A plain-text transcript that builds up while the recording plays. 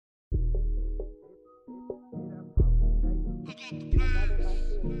got the plans.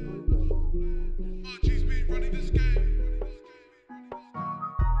 My G's been running this game.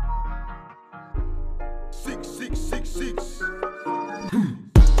 666.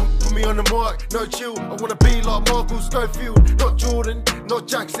 Put me on the mark, no chill. I wanna be like Michael Schofield, not Jordan, not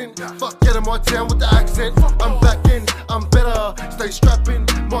Jackson. Fuck getting my town with the accent. I'm back in, I'm better. Stay strapping,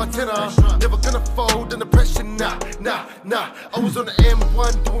 my tenor. Never gonna fold under pressure, nah. I was on the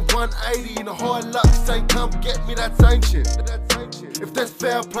M1 doing 180 in a high luck. Say come get me, that's ancient. If that's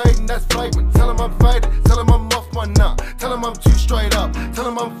fair play, then that's flagrant. Tell 'em I'm faded, tell 'em I'm off my nut. Tell 'em I'm too straight up, tell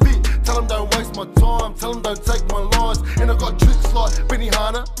 'em I'm fit. Tell 'em don't waste my time, tell 'em don't take my lines. And I got tricks like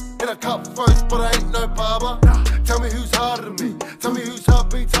Benihana. In a cup first, but I ain't no barber. Tell me who's harder than me. Tell me whose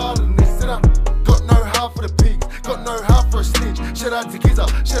heartbeat's harder than this. And I got no heart for the pigs, got no heart for a snitch. Shout out to Gizza,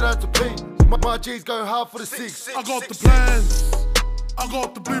 shout out to Pete. My G's go hard for the six. I got the plans, I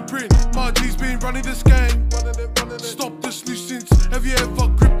got the blueprint. My G's been running this game. Stop this nuisance. Have you ever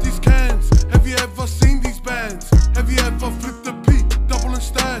gripped these cans? Have you ever seen these bands? Have you ever flipped the P, double and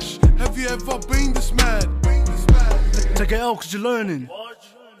stash? Have you ever been this mad? Take it out cause you're learning.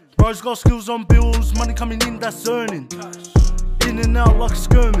 Bro's got skills on bills, money coming in, that's earning. In and out like a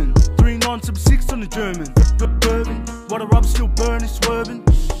skirmin', 3976 on the German. Burning, while the rubber's still burning, swerving.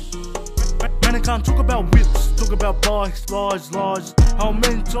 Man, I can't talk about whips, talk about bikes, lies. How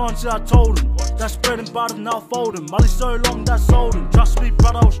many times did I told him? That's bread and butter, now fold him. Money so long, that's sold him. Trust me,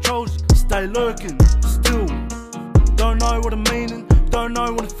 brother, I was chosen. Stay lurking, still. Don't know what I'm meaning, don't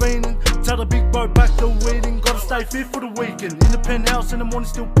know what I'm feeling. Tell the big bro back to weeding. Gotta stay fit for the weekend. In the penthouse in the morning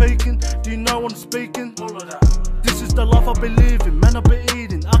still peeking. Do you know what I'm speaking? This is the life I've been living. Man, I've been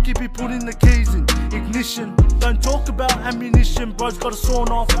eating. I keep it putting the keys in ignition. Don't talk about ammunition. Bro's got a sawn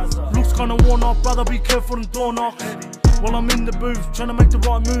off. Looks kinda worn off. Brother, be careful on door knocks. While I'm in the booth, trying to make the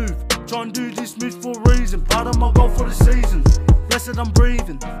right move. Try and do this move for a reason. Part of my goal for the season. Blessed I'm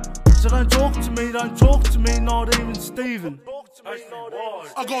breathing. So don't talk to me, not even Steven.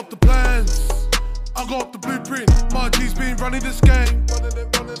 I got the plans, I got the blueprint. My G's been running this game.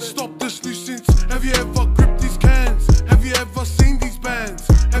 Stop this nuisance. Have you ever gripped these cans? Have you ever seen these bands?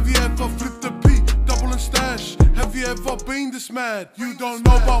 Have you ever flipped the P, double and stash? Have you ever been this mad? You don't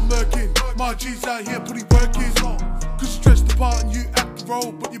know about murking. My G's out here putting work in. Cause you dress the part and you act the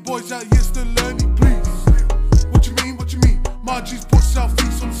role, but your boys out here still learning, please. What you mean? My G's put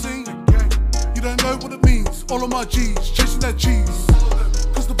selfies on the scene. You don't know what it means. All of my G's chasing that cheese.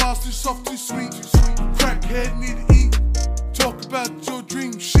 Cause the bar's too soft, too sweet. Crackhead need to eat. Talk about your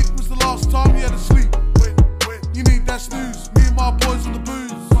dream. Shit was the last time you had to sleep. You need that snooze. Me and my boys on the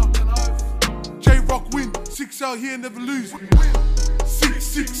booze. J-Rock win. 6 out here never lose.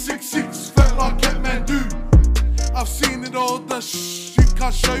 6 felt like Catmandu. I've seen it all. The you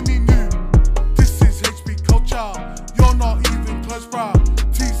can't show me new. This is HB culture. You're not even close, bruh.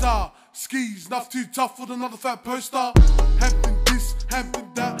 Teaser. Skis, enough too tough for another fat poster. Hampton this, Hampton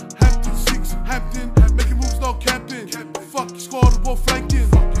that, Hampton 6, Hampton. Making moves, no camping. Fuck your squad, we're flanking.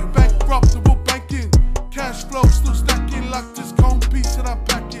 Bankrupt, we're banking. Cash flow still stacking like this cone piece that I'm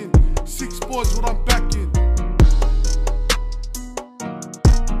packing. 6 boys, what I'm